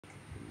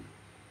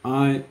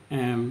I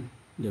am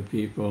the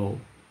people,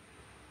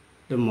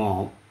 the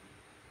mob,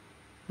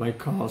 by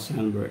Carl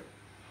Sandburg.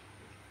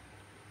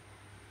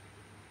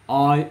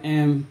 I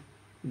am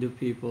the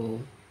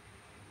people,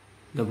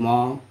 the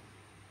mob,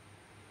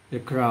 the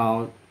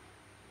crowd,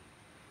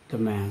 the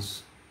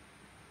mass.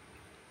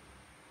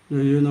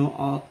 Do you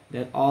know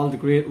that all the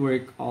great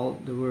work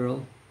of the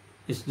world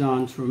is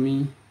done through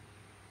me?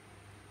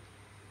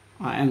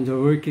 I am the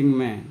working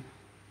man,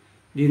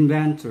 the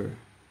inventor,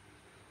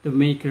 the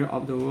maker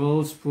of the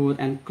world's food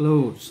and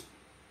clothes.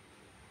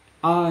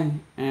 I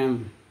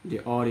am the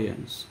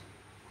audience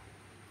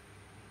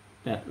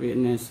that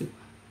witnessed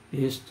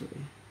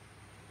history.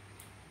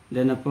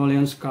 The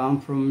Napoleons come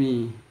from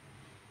me,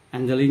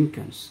 and the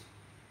Lincolns,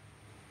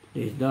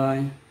 they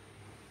die.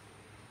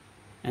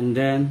 And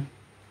then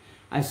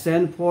I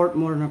send forth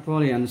more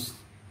Napoleons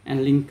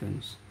and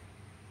Lincolns.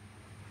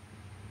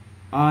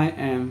 I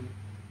am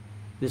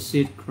the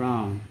seed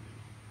crown.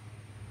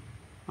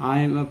 I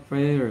am a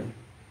prayer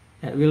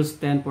that will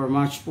stand for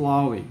much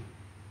plowing.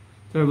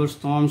 Terrible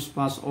storms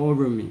pass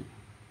over me.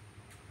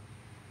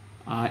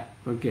 I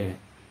forget.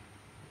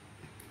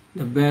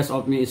 The best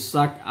of me is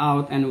sucked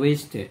out and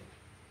wasted.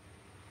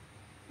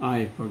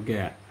 I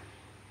forget.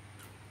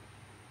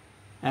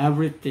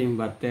 Everything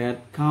but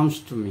that comes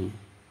to me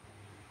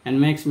and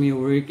makes me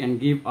work and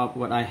give up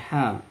what I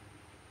have.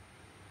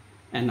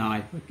 And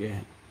I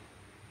forget.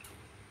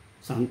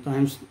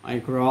 Sometimes I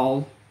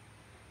growl,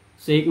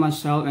 shake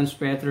myself and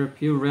spatter a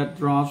few red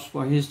drops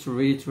for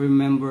history to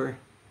remember.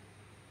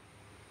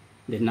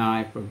 Then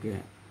I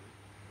forget.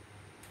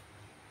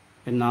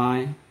 And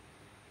I,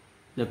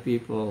 the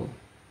people,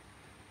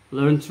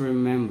 learn to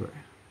remember.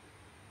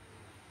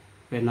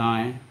 When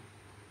I,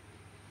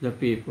 the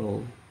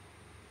people,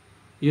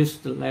 use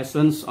the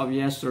lessons of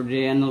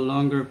yesterday and no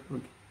longer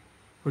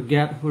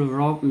forget who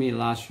robbed me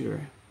last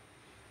year,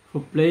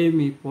 who played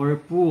me for a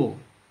fool,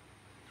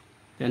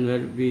 then there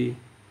will be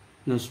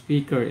no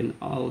speaker in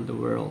all the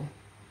world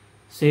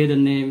say the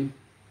name,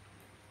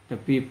 the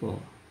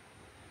people,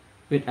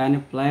 with any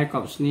plague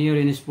of sneer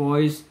in his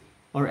voice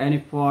or any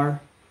pour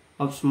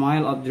of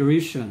smile of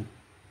derision.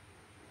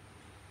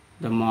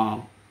 The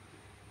mob,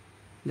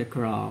 the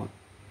crowd,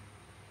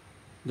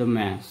 the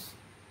mass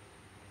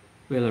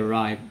will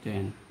arrive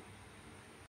then.